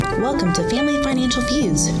Welcome to Family Financial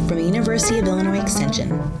Feuds from University of Illinois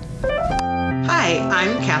Extension. Hi,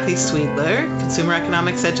 I'm Kathy Sweetler, Consumer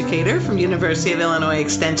Economics Educator from University of Illinois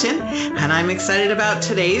Extension, and I'm excited about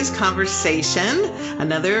today's conversation,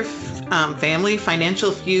 another Family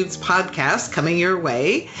Financial Feuds podcast coming your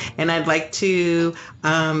way, and I'd like to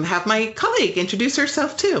have my colleague introduce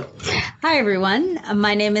herself too. Hi everyone,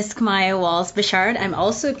 my name is Kamaya Walls-Bishard. I'm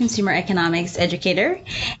also a Consumer Economics Educator,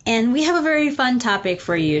 and we have a very fun topic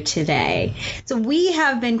for you today. So we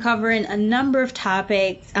have been covering a number of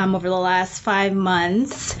topics over the last 5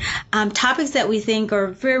 months, topics that we think are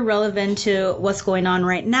very relevant to what's going on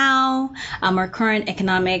right now, our current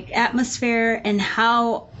economic atmosphere, and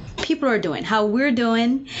how people are doing, how we're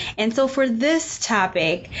doing. And so for this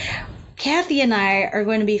topic, Kathy and I are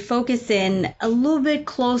going to be focusing a little bit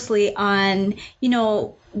closely on,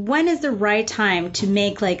 when is the right time to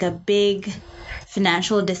make like a big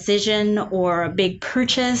financial decision or a big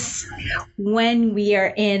purchase when we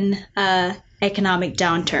are in a economic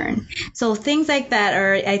downturn. So things like that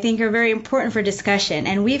I think are very important for discussion.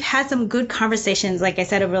 And we've had some good conversations, like I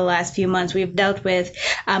said, over the last few months. We've dealt with,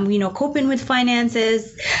 coping with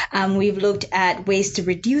finances. We've looked at ways to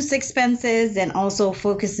reduce expenses and also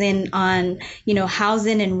focusing on,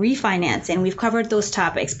 housing and refinancing. We've covered those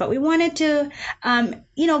topics, but we wanted to,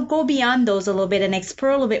 go beyond those a little bit and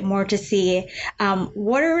explore a little bit more to see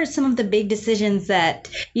what are some of the big decisions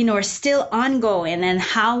that, are still ongoing, and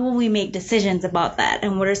how will we make decisions about that,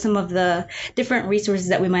 and what are some of the different resources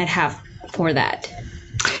that we might have for that.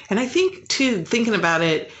 And I think, too, thinking about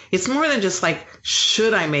it, it's more than just like,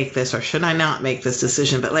 should I make this or should I not make this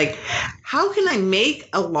decision? But like, how can I make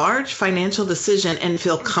a large financial decision and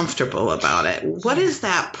feel comfortable about it? What is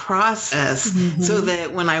that process so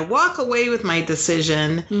that when I walk away with my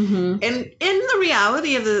decision, and the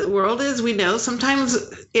reality of the world is, we know sometimes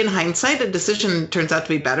in hindsight, a decision turns out to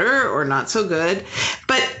be better or not so good,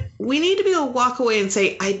 but we need to be able to walk away and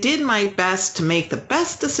say, I did my best to make the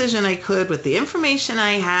best decision I could with the information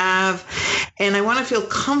I have, and I want to feel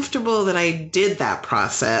comfortable that I did that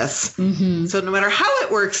process. So no matter how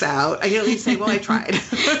it works out, I can at least say, well, I tried.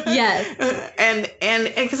 Yes.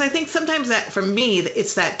 And because I think sometimes that, for me,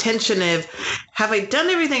 it's that tension of, have I done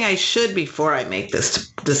everything I should before I make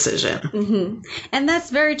this decision? And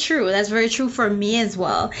that's very true. That's very true for me as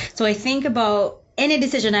well. So I think about any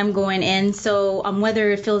decision I'm going in. So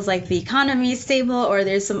whether it feels like the economy is stable or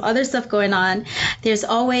there's some other stuff going on, there's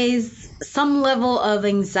always some level of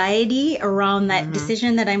anxiety around that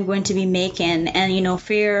decision that I'm going to be making, and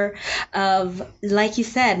fear of, like you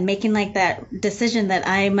said, making like that decision that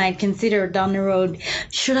I might consider down the road.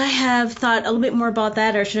 Should I have thought a little bit more about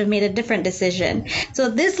that, or should I have made a different decision? So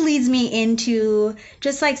this leads me into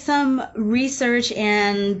just like some research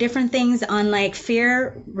and different things on like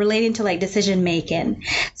fear relating to like decision making.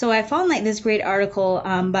 So I found like this great article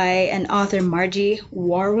by an author, Margie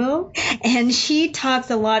Warwell, and she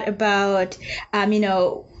talks a lot about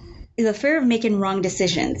the fear of making wrong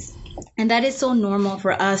decisions. And that is so normal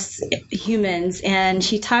for us humans. And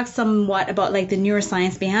she talks somewhat about like the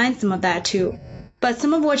neuroscience behind some of that too. But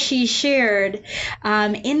some of what she shared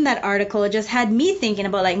in that article just had me thinking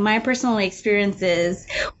about like my personal experiences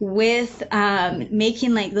with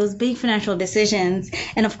making like those big financial decisions.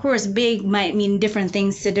 And of course, big might mean different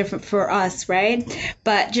things to different for us, right?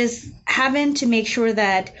 But just having to make sure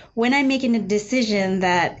that when I'm making a decision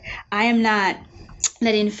that I am not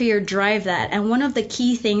letting fear drive that. And one of the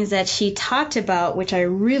key things that she talked about, which I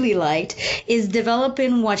really liked, is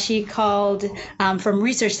developing what she called, from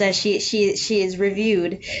research that she has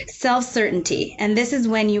reviewed, self-certainty. And this is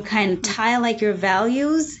when you kind of tie like your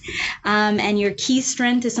values and your key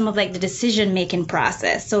strength to some of like the decision-making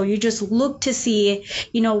process. So you just look to see,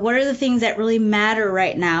 what are the things that really matter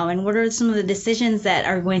right now, and what are some of the decisions that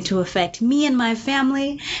are going to affect me and my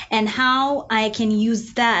family, and how I can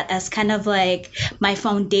use that as kind of like my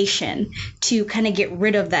foundation to kind of get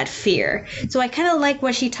rid of that fear. So I kind of like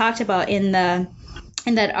what she talked about in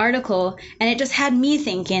that article, and it just had me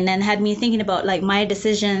thinking about like my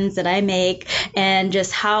decisions that I make, and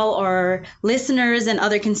just how our listeners and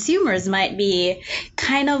other consumers might be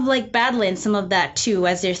kind of like battling some of that too,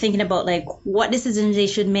 as they're thinking about like what decisions they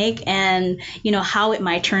should make, and how it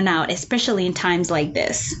might turn out, especially in times like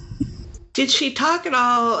this. Did she talk at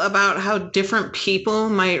all about how different people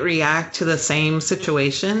might react to the same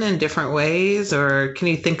situation in different ways? Or can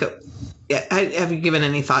you think of, have you given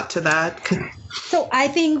any thought to that? So I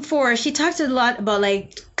think she talked a lot about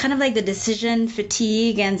like kind of like the decision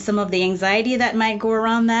fatigue and some of the anxiety that might go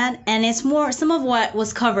around that. And it's more some of what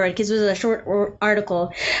was covered because it was a short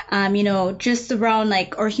article, just around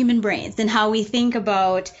like our human brains and how we think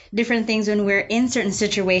about different things when we're in certain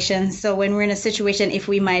situations. So when we're in a situation, if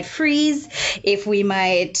we might freeze, if we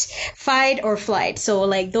might fight or flight. So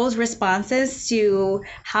like those responses to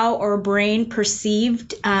how our brain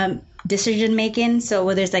perceived decision making. So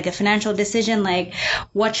whether it's like a financial decision, like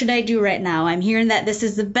what should I do right now? I'm hearing that this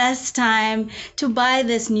is the best time to buy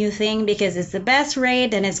this new thing because it's the best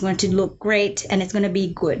rate and it's going to look great and it's going to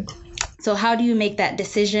be good. So how do you make that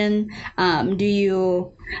decision? Do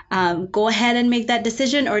you go ahead and make that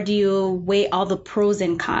decision, or do you weigh all the pros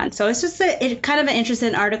and cons? So it's just kind of an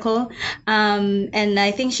interesting article. And I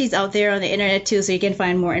think she's out there on the internet too, so you can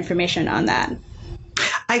find more information on that.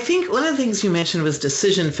 I think one of the things you mentioned was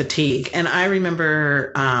decision fatigue. And I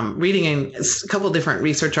remember reading a couple of different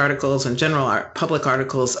research articles and general public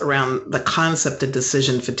articles around the concept of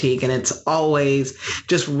decision fatigue. And it's always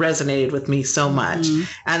just resonated with me so much. Mm-hmm.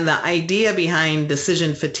 And the idea behind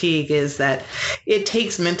decision fatigue is that it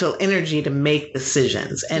takes mental energy to make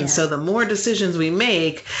decisions. And so the more decisions we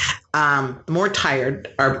make, the more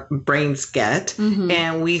tired our brains get, mm-hmm.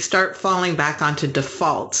 and we start falling back onto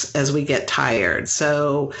defaults as we get tired.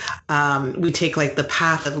 So we take like the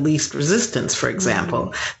path of least resistance, for example.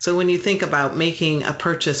 Mm-hmm. So when you think about making a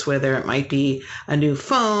purchase, whether it might be a new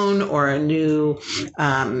phone or a new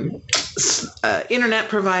internet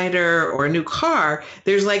provider or a new car,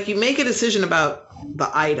 there's like you make a decision about the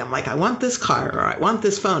item, like I want this car or I want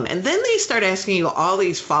this phone. And then they start asking you all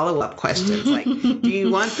these follow-up questions like, do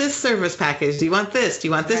you want this service package? Do you want this? Do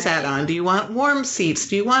you want this add-on? Do you want warm seats?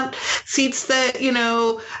 Do you want seats that,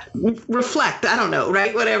 reflect? I don't know,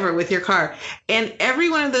 right? Whatever with your car. And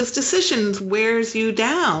every one of those decisions wears you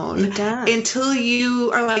down until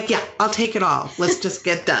you are like, yeah, I'll take it all. Let's just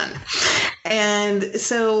get done. And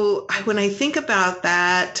so when I think about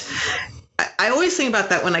that, I always think about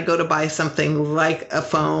that when I go to buy something like a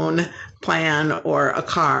phone plan or a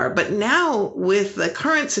car. But now with the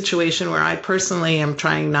current situation where I personally am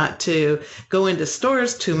trying not to go into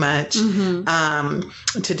stores too much,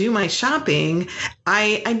 mm-hmm. To do my shopping,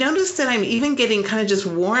 I noticed that I'm even getting kind of just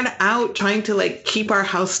worn out trying to like keep our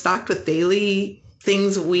house stocked with daily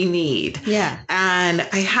things we need. Yeah. And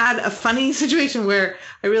I had a funny situation where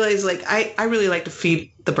I realized like I really like to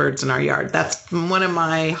feed the birds in our yard. That's one of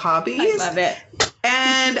my hobbies. I love it.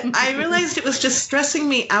 And I realized it was just stressing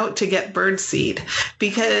me out to get bird seed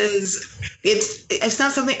because it's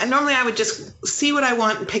not something normally I would just see what I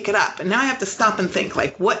want and pick it up. And now I have to stop and think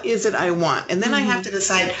like, what is it I want? And then I have to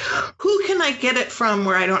decide who can I get it from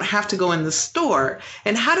where I don't have to go in the store?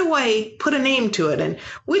 And how do I put a name to it? And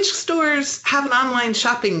which stores have an online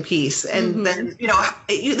shopping piece? And then,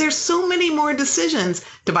 there's so many more decisions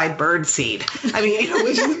to buy bird seed. I mean,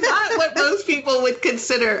 which is not what most people would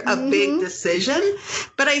consider a big decision.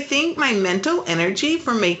 But I think my mental energy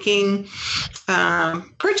for making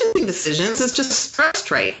purchasing decisions is just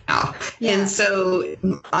stressed right now. Yeah. And so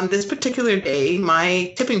on this particular day,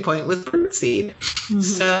 my tipping point was birdseed. Mm-hmm.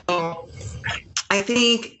 So I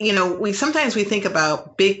think, we sometimes think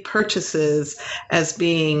about big purchases as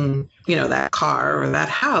being, that car or that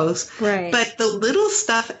house. Right. But the little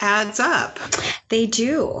stuff adds up. They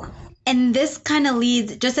do. And this kind of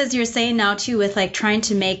leads, just as you're saying now too, with like trying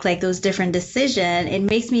to make like those different decisions, it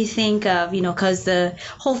makes me think of, because the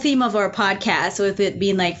whole theme of our podcast, with it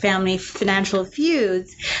being like family financial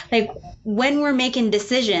feuds, like when we're making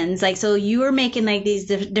decisions, like, so you are making like these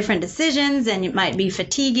different decisions and it might be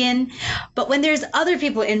fatiguing, but when there's other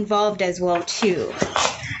people involved as well too,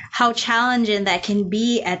 how challenging that can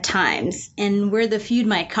be at times and where the feud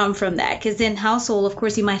might come from that. Because in household, of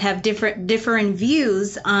course, you might have different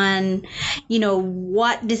views on,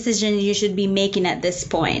 what decision you should be making at this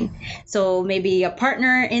point. So maybe a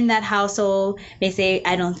partner in that household may say,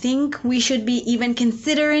 I don't think we should be even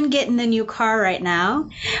considering getting a new car right now.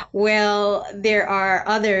 Well, there are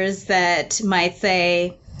others that might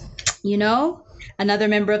say, another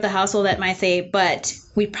member of the household that might say, but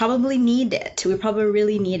we probably need it. We probably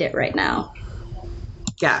really need it right now.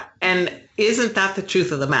 Yeah. And isn't that the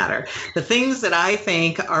truth of the matter? The things that I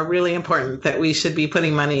think are really important that we should be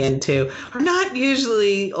putting money into are not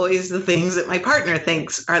usually always the things that my partner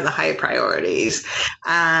thinks are the high priorities.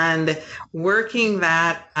 And working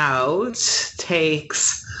that out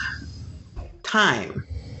takes time.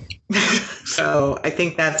 So I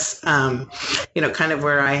think that's, kind of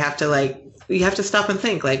where I have to you have to stop and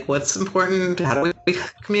think, like, what's important? How do we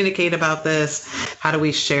communicate about this? How do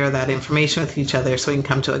we share that information with each other so we can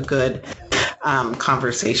come to a good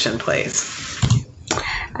conversation place?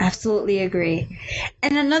 Absolutely agree.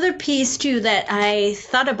 And another piece too that I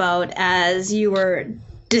thought about as you were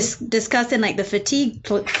discussing like the fatigue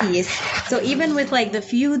piece. So even with like the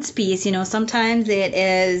feuds piece, sometimes it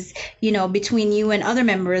is, between you and other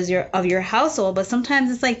members of your household, but sometimes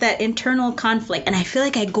it's like that internal conflict. And I feel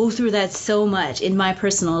like I go through that so much in my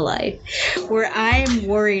personal life where I'm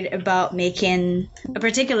worried about making a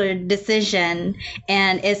particular decision.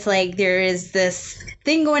 And it's like there is this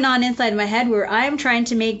thing going on inside my head where I'm trying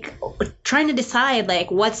to decide like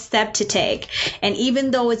what step to take. And even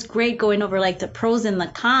though it's great going over like the pros and the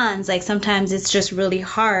cons, like sometimes it's just really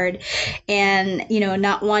hard, and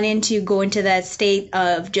not wanting to go into that state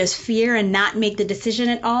of just fear and not make the decision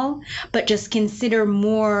at all, but just consider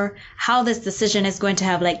more how this decision is going to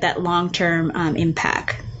have like that long-term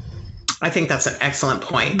impact. I think that's an excellent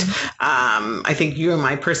point. I think you and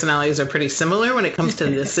my personalities are pretty similar when it comes to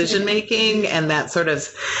decision making, and that sort of,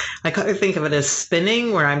 I kind of think of it as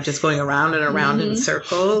spinning, where I'm just going around and around in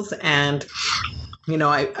circles. And,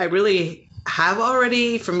 I really have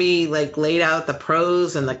already, for me, like laid out the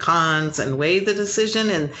pros and the cons and weighed the decision.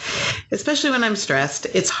 And especially when I'm stressed,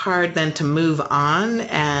 it's hard then to move on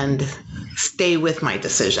and stay with my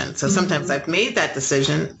decision. So sometimes I've made that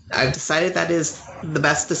decision. I've decided that is the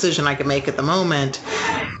best decision I can make at the moment.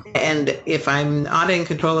 And if I'm not in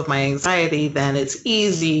control of my anxiety, then it's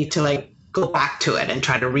easy to like go back to it and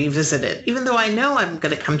try to revisit it, even though I know I'm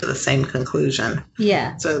going to come to the same conclusion.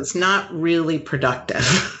 Yeah. So it's not really productive.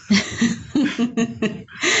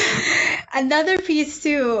 Another piece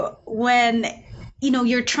too, when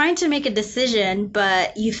you're trying to make a decision,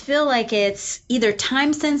 but you feel like it's either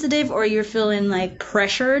time sensitive or you're feeling like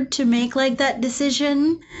pressured to make like that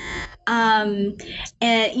decision. And,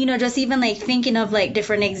 just even like thinking of like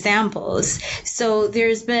different examples. So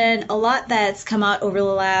there's been a lot that's come out over the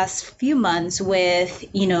last few months with,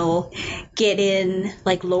 getting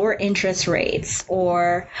like lower interest rates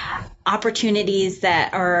or opportunities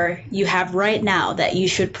that you have right now that you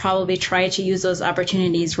should probably try to use those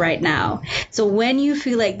opportunities right now. So when you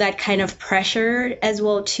feel like that kind of pressure as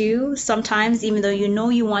well too, sometimes even though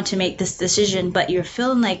you want to make this decision, but you're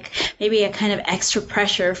feeling like maybe a kind of extra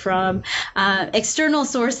pressure from external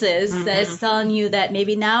sources that is telling you that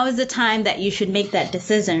maybe now is the time that you should make that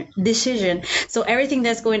decision. So everything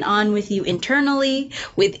that's going on with you internally,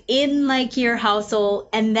 within like your household,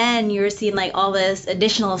 and then you're seeing like all this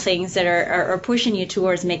additional things that are pushing you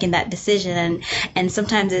towards making that decision. And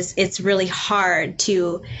sometimes it's really hard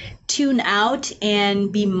to tune out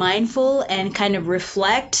and be mindful and kind of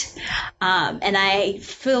reflect. And I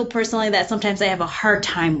feel personally that sometimes I have a hard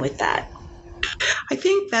time with that. I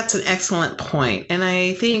think that's an excellent point. And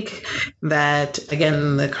I think that,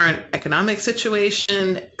 again, the current economic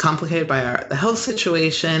situation, complicated by the health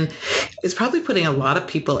situation, is probably putting a lot of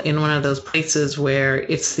people in one of those places where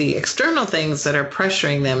it's the external things that are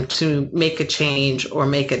pressuring them to make a change or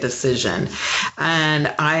make a decision. And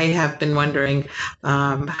I have been wondering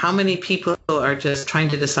how many people are just trying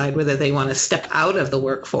to decide whether they want to step out of the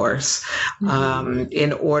workforce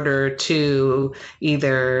in order to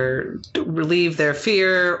either relieve their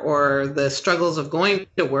fear or the struggles of going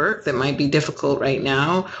to work that might be difficult right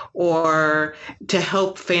now, or to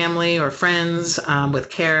help family or friends with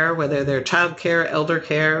care, whether they're child care, elder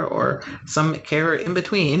care, or some care in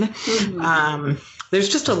between. There's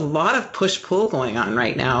just a lot of push-pull going on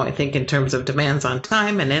right now, I think, in terms of demands on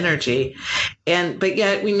time and energy. But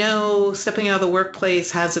yet we know stepping out of the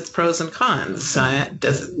workplace has its pros and cons.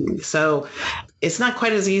 So it's not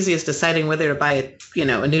quite as easy as deciding whether to buy a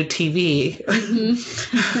new TV,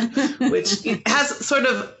 which has sort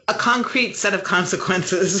of a concrete set of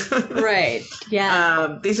consequences. Right.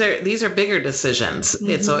 Yeah. These are bigger decisions.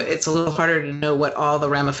 It's a little harder to know what all the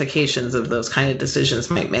ramifications of those kind of decisions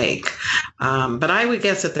might make. But I would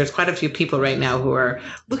guess that there's quite a few people right now who are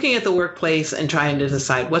looking at the workplace and trying to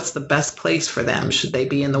decide what's the best place for them. Should they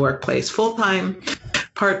be in the workplace full-time,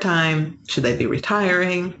 part-time? Should they be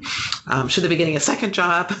retiring? Should they be getting a second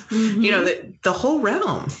job? The whole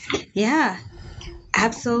realm. Yeah.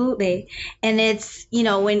 Absolutely. And it's,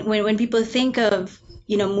 when people think of,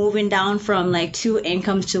 moving down from like 2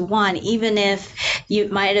 incomes to 1, even if you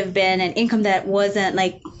might have been an income that wasn't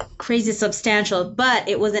like crazy substantial, but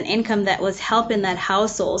it was an income that was helping that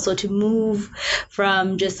household. So to move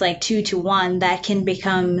from just like 2 to 1, that can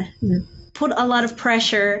put a lot of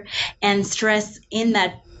pressure and stress in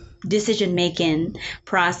that decision-making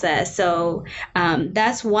process. So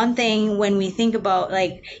that's one thing when we think about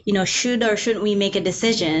like, should or shouldn't we make a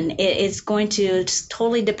decision, it's going to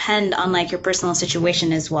totally depend on like your personal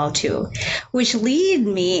situation as well too, which lead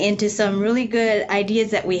me into some really good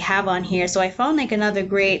ideas that we have on here. So I found like another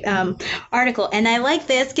great article, and I like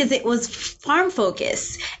this because it was farm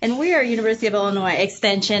focused, and we are University of Illinois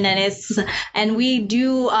Extension, and we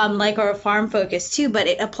do like our farm focus too, but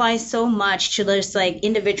it applies so much to just like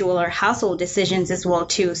individual or household decisions as well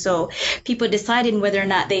too. So people deciding whether or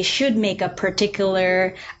not they should make a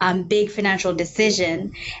particular big financial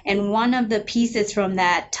decision. And one of the pieces from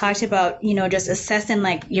that talked about, just assessing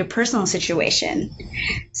like your personal situation.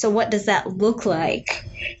 So what does that look like?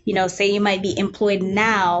 Say you might be employed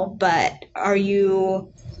now, but are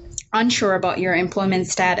you unsure about your employment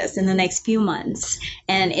status in the next few months,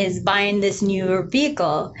 and is buying this new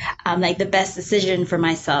vehicle like the best decision for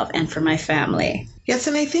myself and for my family? Yes,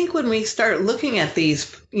 and I think when we start looking at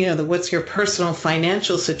these, what's your personal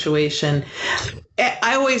financial situation,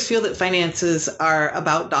 I always feel that finances are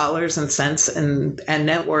about dollars and cents and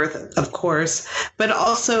net worth, of course, but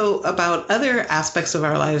also about other aspects of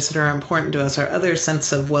our lives that are important to us, our other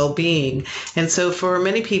sense of well-being. And so for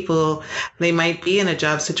many people, they might be in a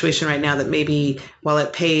job situation right now that maybe while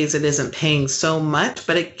it pays, it isn't paying so much,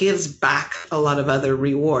 but it gives back a lot of other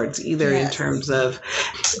rewards, either in terms of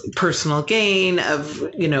personal gain, of,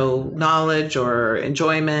 knowledge or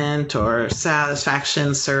enjoyment or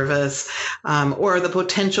satisfaction, service, or the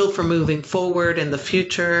potential for moving forward in the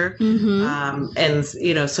future.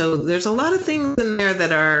 So there's a lot of things in there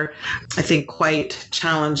that are, I think, quite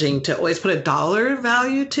challenging to always put a dollar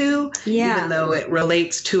value to, even though it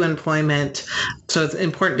relates to employment. So it's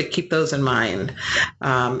important to keep those in mind.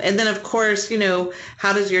 And then, of course,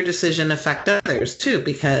 how does your decision affect others too?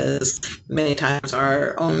 Because many times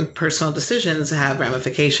our own personal decisions have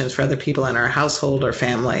ramifications for other people in our household or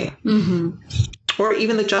family. Or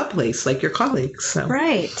even the job place, like your colleagues. So.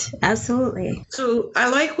 Right. Absolutely. So I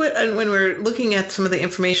like when we're looking at some of the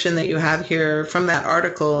information that you have here from that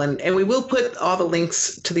article, and we will put all the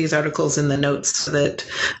links to these articles in the notes so that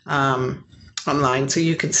online, so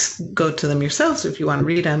you can go to them yourselves if you want to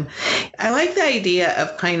read them. I like the idea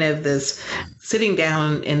of kind of this sitting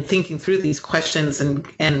down and thinking through these questions and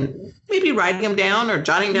maybe writing them down or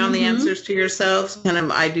jotting down the answers to yourselves.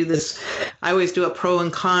 I always do a pro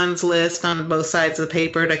and cons list on both sides of the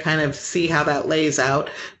paper to kind of see how that lays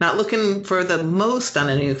out. Not looking for the most on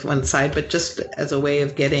any one side, but just as a way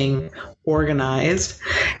of getting organized.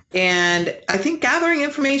 And I think gathering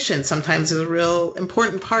information sometimes is a real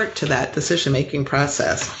important part to that decision-making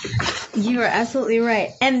process. You are absolutely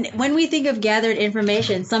right. And when we think of gathered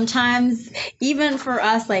information, sometimes even for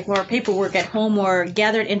us, like more paperwork at home or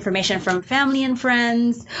gathered information from family and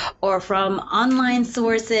friends or from online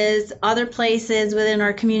sources, other places within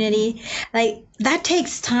our community, like that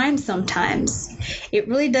takes time sometimes. It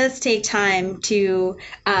really does take time to,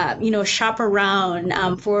 shop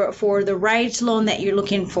around for the right loan that you're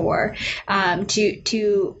looking for,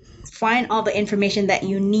 to find all the information that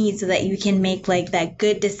you need so that you can make like that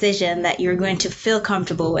good decision that you're going to feel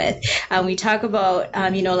comfortable with. We talk about,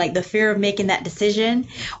 like the fear of making that decision.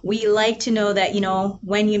 We like to know that,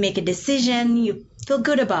 when you make a decision, you feel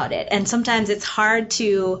good about it. And sometimes it's hard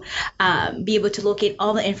to be able to locate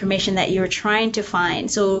all the information that you're trying to find.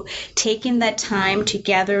 So taking that time to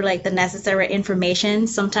gather like the necessary information.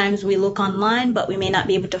 Sometimes we look online, but we may not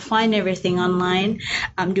be able to find everything online.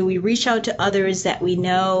 Do we reach out to others that we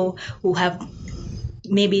know who have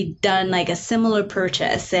maybe done like a similar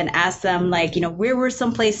purchase and ask them like, where were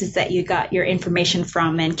some places that you got your information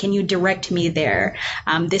from, and can you direct me there?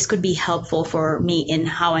 This could be helpful for me in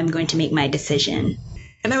how I'm going to make my decision.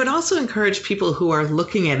 And I would also encourage people who are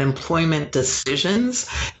looking at employment decisions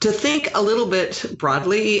to think a little bit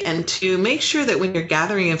broadly and to make sure that when you're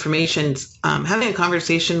gathering information, having a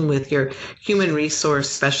conversation with your human resource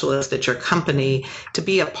specialist at your company to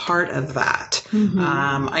be a part of that.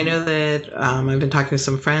 I know that I've been talking to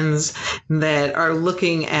some friends that are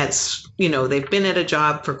looking at, they've been at a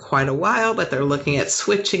job for quite a while, but they're looking at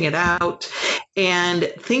switching it out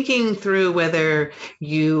and thinking through whether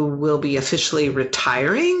you will be officially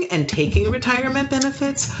retiring and taking retirement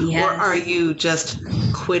benefits, or are you just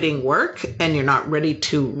quitting work and you're not ready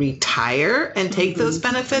to retire and take those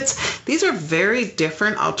benefits. These are very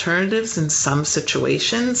different alternatives in some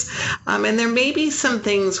situations. And there may be some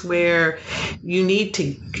things where you need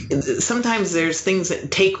to, sometimes there's things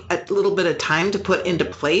that take a little bit of time to put into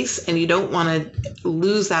place and you don't want to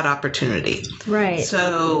lose that opportunity. Right.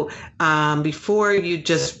 So before before you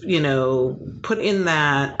just, put in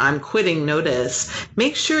that I'm quitting notice,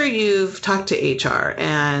 make sure you've talked to HR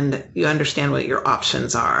and you understand what your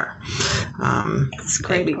options are. That's a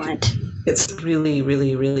great point. It's really,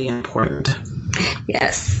 really, really important.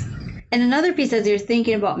 Yes. And another piece, as you're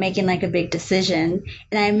thinking about making like a big decision,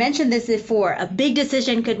 and I mentioned this before, a big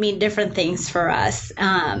decision could mean different things for us.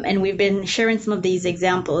 And we've been sharing some of these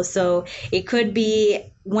examples. So it could be,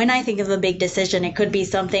 when I think of a big decision, it could be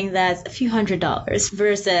something that's a few $100s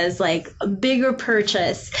versus like a bigger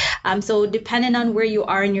purchase. So depending on where you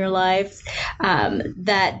are in your life,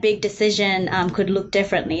 that big decision could look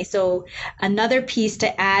differently. So another piece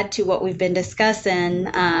to add to what we've been discussing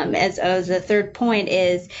as a third point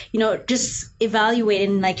is, just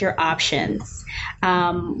evaluating like your options.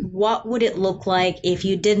 What would it look like if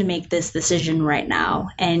you didn't make this decision right now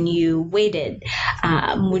and you waited?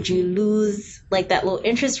 Would you lose like that low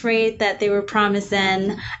interest rate that they were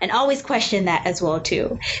promising? And always question that as well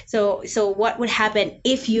too. So what would happen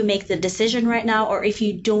if you make the decision right now, or if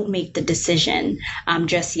you don't make the decision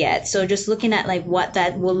just yet? So just looking at like what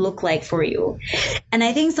that will look like for you. And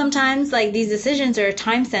I think sometimes like these decisions are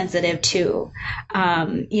time sensitive too,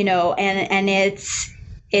 and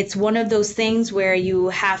it's one of those things where you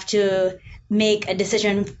have to make a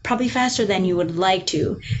decision probably faster than you would like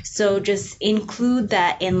to. So just include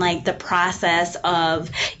that in like the process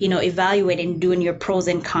of, evaluating, doing your pros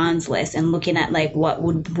and cons list and looking at like what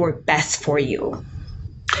would work best for you.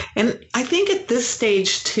 And I think at this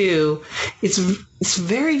stage too, it's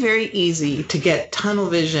very, very easy to get tunnel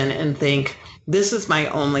vision and think, this is my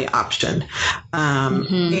only option.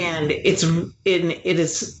 And it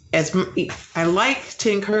is, as I like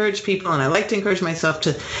to encourage people, and I like to encourage myself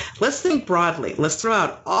to, let's think broadly. Let's throw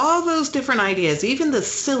out all those different ideas, even the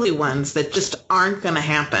silly ones that just aren't going to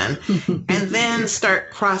happen, and then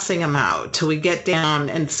start crossing them out till we get down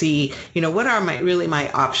and see, what are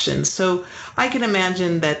my options. So I can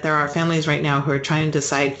imagine that there are families right now who are trying to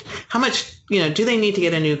decide how much, do they need to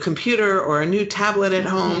get a new computer or a new tablet at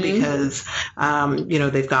home because,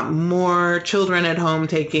 they've got more children at home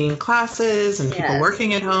taking classes and people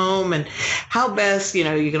working at home, and how best, you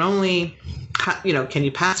can only, can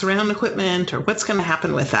you pass around equipment, or what's going to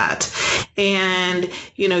happen with that? And,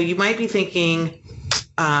 you might be thinking,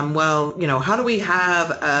 how do we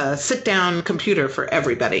have a sit-down computer for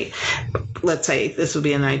everybody? Let's say this would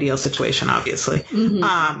be an ideal situation, obviously.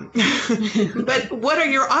 But what are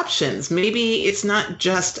your options? Maybe it's not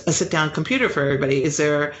just a sit-down computer for everybody. Is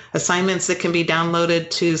there assignments that can be downloaded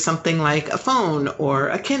to something like a phone or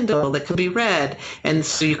a Kindle that could be read, and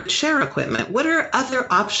so you could share equipment? What are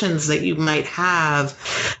other options that you might have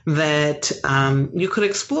that you could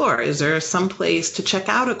explore? Is there some place to check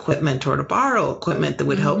out equipment or to borrow equipment that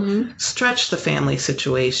would help stretch the family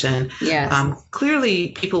situation? Clearly,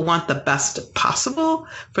 people want the best possible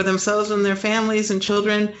for themselves and their families and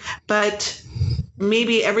children, but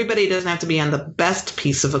maybe everybody doesn't have to be on the best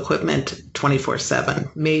piece of equipment 24/7.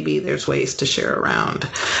 Maybe there's ways to share around.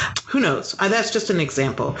 Who knows? That's just an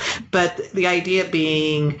example. But the idea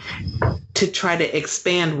being to try to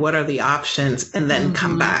expand what are the options and then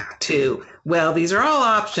come back to, well, these are all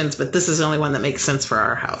options, but this is the only one that makes sense for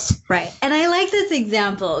our house. Right. And I like this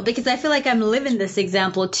example because I feel like I'm living this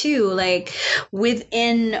example too, like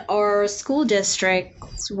within our school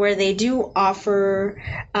districts where they do offer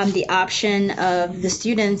the option of the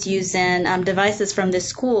students using devices from the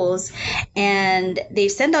schools. And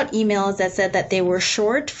they've sent out emails that said that they were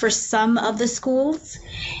short for some of the schools.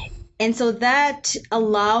 And so that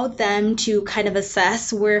allowed them to kind of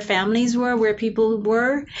assess where families were, where people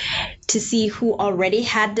were, to see who already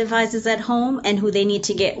had devices at home and who they need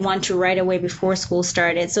to get one to right away before school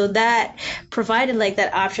started. So that provided like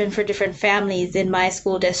that option for different families in my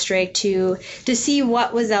school district to see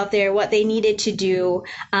what was out there, what they needed to do,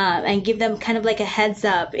 and give them kind of like a heads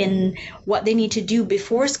up in what they need to do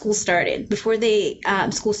before school started,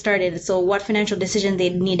 school started. So what financial decision they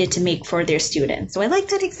needed to make for their students. So I like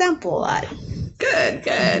that example a lot.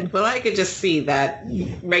 Good. Well, I could just see that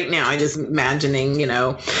right now. I just imagining,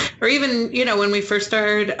 or even, when we first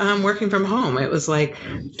started working from home, it was like,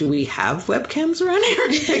 do we have webcams around here?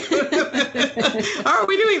 Are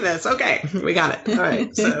we doing this? Okay, we got it. All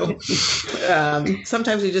right. So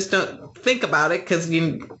sometimes you just don't think about it because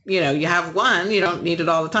you have one, you don't need it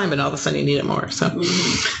all the time, but all of a sudden you need it more. So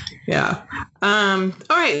yeah. All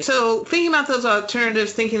right. So thinking about those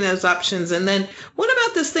alternatives, thinking those options, and then what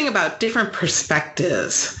about this thing about different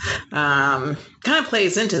perspectives? Kind of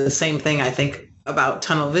plays into the same thing, I think, about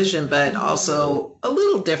tunnel vision, but also a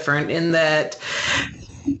little different in that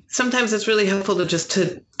sometimes it's really helpful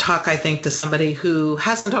to talk, I think, to somebody who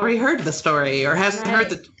hasn't already heard the story or hasn't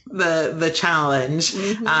heard the challenge.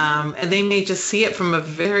 And they may just see it from a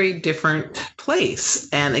very different place.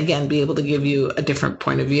 And again, be able to give you a different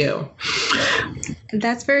point of view.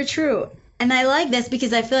 That's very true. And I like this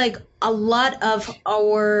because I feel like a lot of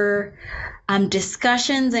our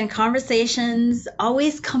discussions and conversations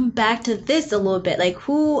always come back to this a little bit. Like,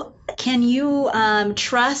 who can you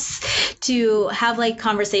trust to have like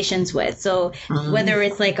conversations with? So whether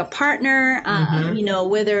it's like a partner, you know,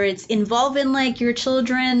 whether it's involving like your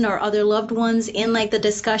children or other loved ones in like the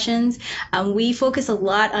discussions, we focus a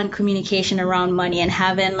lot on communication around money and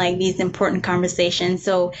having like these important conversations.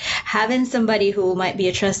 So having somebody who might be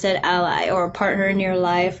a trusted ally or a partner in your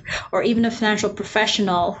life, or even a financial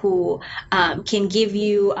professional who can give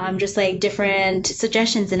you just like different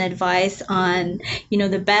suggestions and advice on, you know,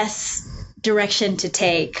 the best direction to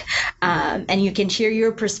take, and you can share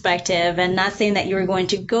your perspective, and not saying that you're going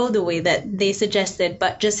to go the way that they suggested,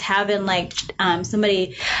 but just having like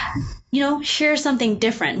somebody, you know, share something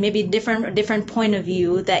different, maybe different point of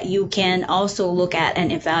view that you can also look at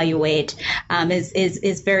and evaluate,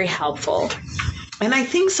 is very helpful. And I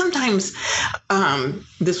think sometimes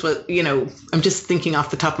this was, you know, I'm just thinking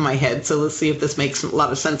off the top of my head, so let's see if this makes a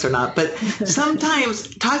lot of sense or not. But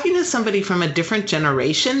sometimes talking to somebody from a different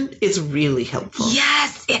generation is really helpful.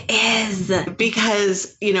 Yes, it is.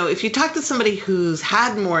 Because, you know, if you talk to somebody who's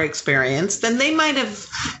had more experience, then they might have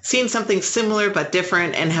seen something similar but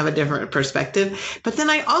different and have a different perspective. But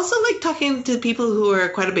then I also like talking to people who are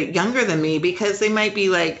quite a bit younger than me, because they might be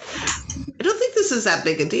like, I don't think this is that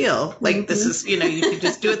big a deal. Like, this is, you know, you could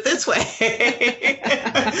just do it this way.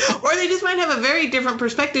 Or they just might have a very different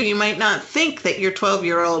perspective. You might not think that your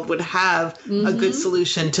 12-year-old would have a good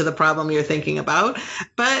solution to the problem you're thinking about,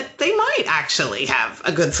 but they might actually have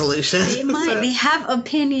a good solution. They might. So they have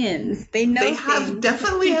opinions. They know they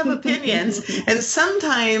definitely have opinions. And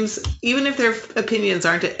sometimes, even if their opinions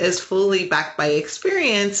aren't as fully backed by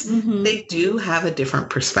experience, they do have a different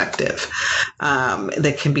perspective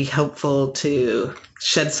that can be helpful to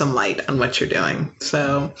shed some light on what you're doing.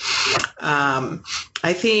 So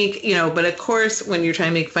I think, you know, but of course, when you're trying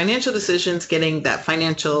to make financial decisions, getting that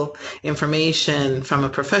financial information from a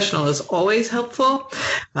professional is always helpful.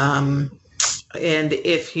 And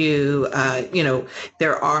if you, you know,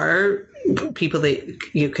 there are people that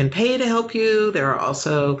you can pay to help you. There are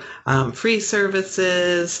also free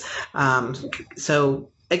services. So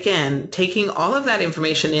again, taking all of that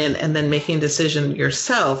information in and then making a decision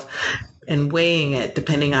yourself and weighing it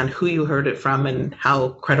depending on who you heard it from and how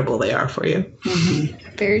credible they are for you.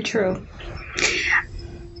 Very true.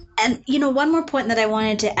 And, you know, one more point that I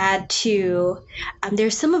wanted to add to,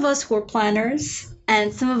 there's some of us who are planners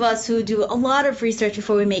and some of us who do a lot of research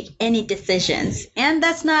before we make any decisions. And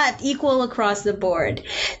that's not equal across the board.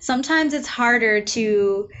 Sometimes it's harder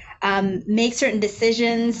to make certain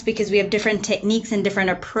decisions because we have different techniques and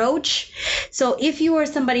different approach. So if you are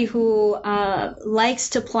somebody who likes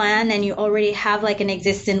to plan and you already have like an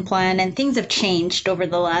existing plan and things have changed over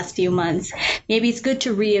the last few months, maybe it's good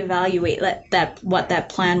to reevaluate what that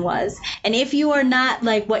plan was. And if you are not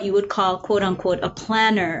like what you would call, quote unquote, a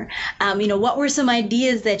planner, you know, what were some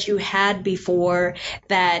ideas that you had before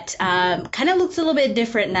that kind of looks a little bit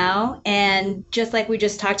different now? And just like we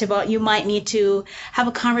just talked about, you might need to have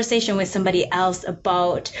a conversation with somebody else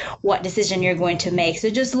about what decision you're going to make. So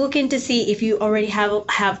just looking to see if you already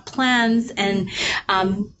have plans and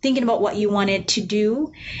thinking about what you wanted to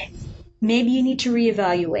do. Maybe you need to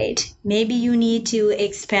reevaluate. Maybe you need to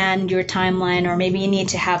expand your timeline, or maybe you need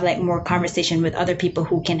to have like more conversation with other people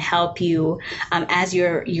who can help you as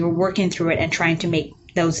you're working through it and trying to make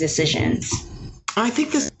those decisions. I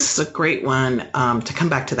think this is a great one to come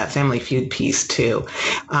back to that Family Feud piece too.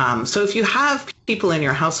 So if you have people in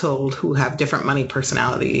your household who have different money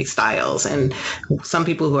personality styles, and some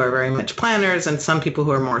people who are very much planners and some people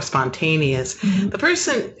who are more spontaneous, the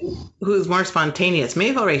person who's more spontaneous may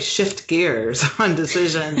have already shifted gears on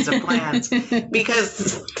decisions and plans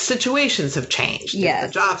because situations have changed. Yes.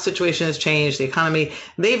 The job situation has changed, the economy,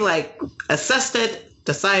 they've like assessed it,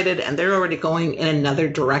 decided, and they're already going in another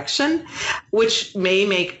direction, which may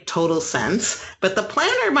make total sense. But the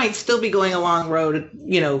planner might still be going along road,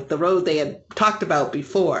 you know, the road they had talked about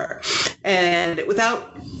before. And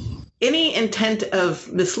without any intent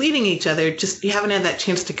of misleading each other, just you haven't had that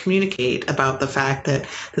chance to communicate about the fact that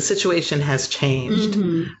the situation has changed.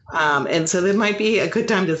 And so there might be a good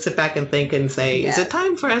time to sit back and think and say, is it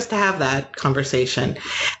time for us to have that conversation?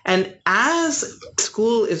 And as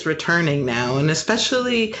school is returning now, and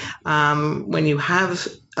especially when you have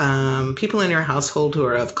people in your household who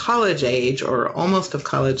are of college age or almost of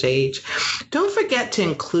college age, don't forget to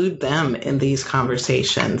include them in these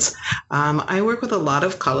conversations. I work with a lot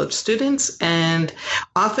of college students, and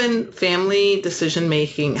often family decision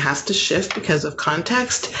making has to shift because of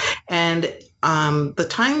context. And the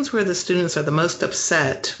times where the students are the most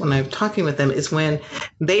upset when I'm talking with them is when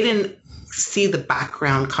they didn't see the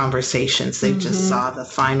background conversations. They just saw the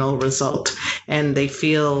final result, and they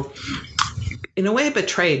feel in a way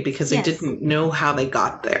betrayed because they didn't know how they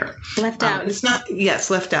got there. Left out. It's not,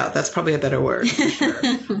 left out. That's probably a better word. For sure.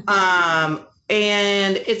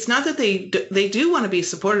 And it's not that they do want to be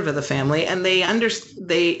supportive of the family, and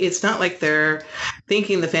it's not like they're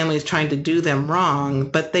thinking the family is trying to do them wrong,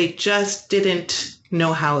 but they just didn't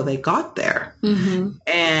know how they got there.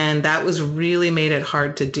 And that was really made it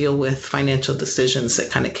hard to deal with financial decisions that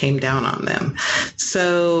kind of came down on them.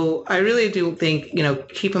 So I really do think,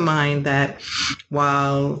 keep in mind that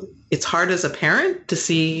while it's hard as a parent to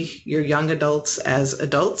see your young adults as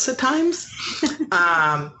adults at times,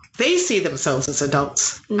 they see themselves as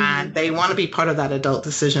adults and they want to be part of that adult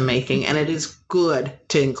decision making, and it is good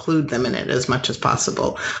to include them in it as much as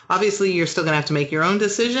possible. Obviously, you're still going to have to make your own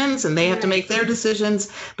decisions, and they have to make their decisions,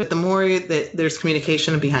 but the more that there's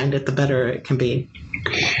communication behind it, the better it can be.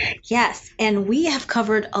 Yes, and we have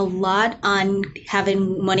covered a lot on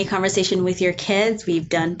having money conversation with your kids. We've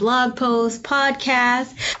done blog posts,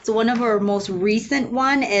 podcasts. So one of our most recent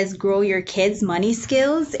one is Grow Your Kids' Money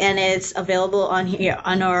Skills, and it's available on here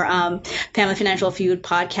on our Family Financial Feud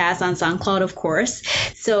podcast on SoundCloud, of course.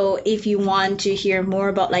 So if you want to hear more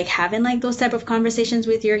about having those type of conversations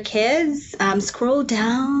with your kids, scroll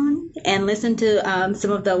down and listen to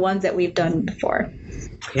some of the ones that we've done before.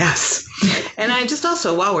 Yes. And I just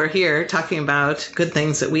also, while we're here talking about good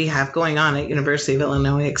things that we have going on at University of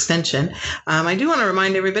Illinois Extension, I do want to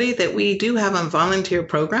remind everybody that we do have a volunteer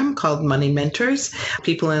program called Money Mentors.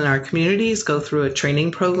 People in our communities go through a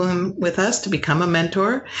training program with us to become a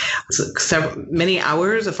mentor. Many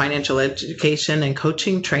hours of financial education and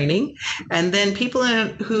coaching training. And then people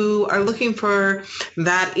who are looking for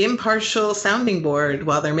that impartial sounding board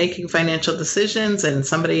while they're making financial decisions, and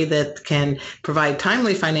somebody that can provide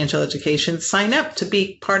timely financial education, sign up to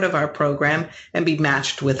be part of our program and be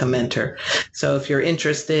matched with a mentor. So if you're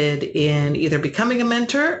interested in either becoming a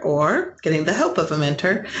mentor or getting the help of a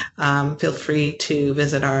mentor, feel free to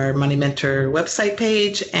visit our Money Mentor website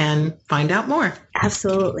page and find out more.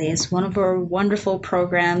 Absolutely. It's one of our wonderful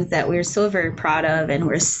programs that we're so very proud of, and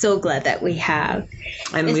we're so glad that we have.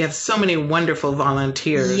 And we have so many wonderful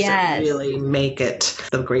volunteers that really make it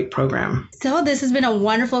a great program. So this has been a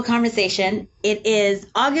wonderful conversation. It is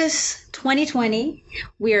August 2020.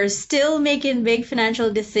 We are still making big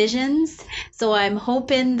financial decisions. So I'm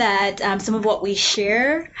hoping that some of what we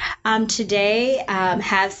share today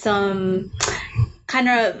has some kind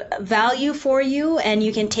of value for you, and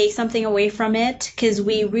you can take something away from it, because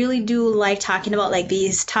we really do like talking about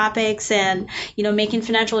these topics, and making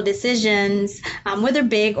financial decisions, whether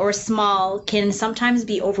big or small, can sometimes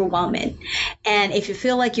be overwhelming. And if you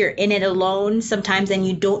feel like you're in it alone sometimes, and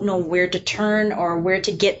you don't know where to turn or where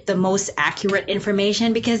to get the most accurate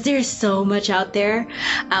information, because there's so much out there,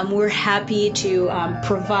 we're happy to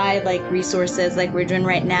provide resources like we're doing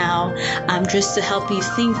right now, just to help you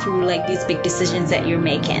think through these big decisions that you're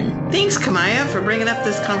making. Thanks, Kamaya, for bringing up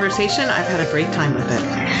this conversation. I've had a great time with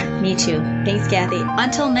it. Me too. Thanks, Kathy.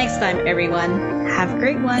 Until next time, everyone. Have a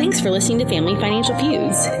great one. Thanks for listening to Family Financial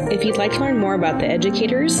Feuds. If you'd like to learn more about the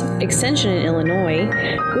educators, Extension in Illinois,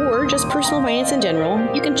 or just personal finance in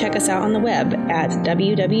general, you can check us out on the web at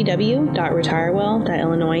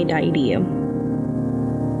www.retirewell.illinois.edu.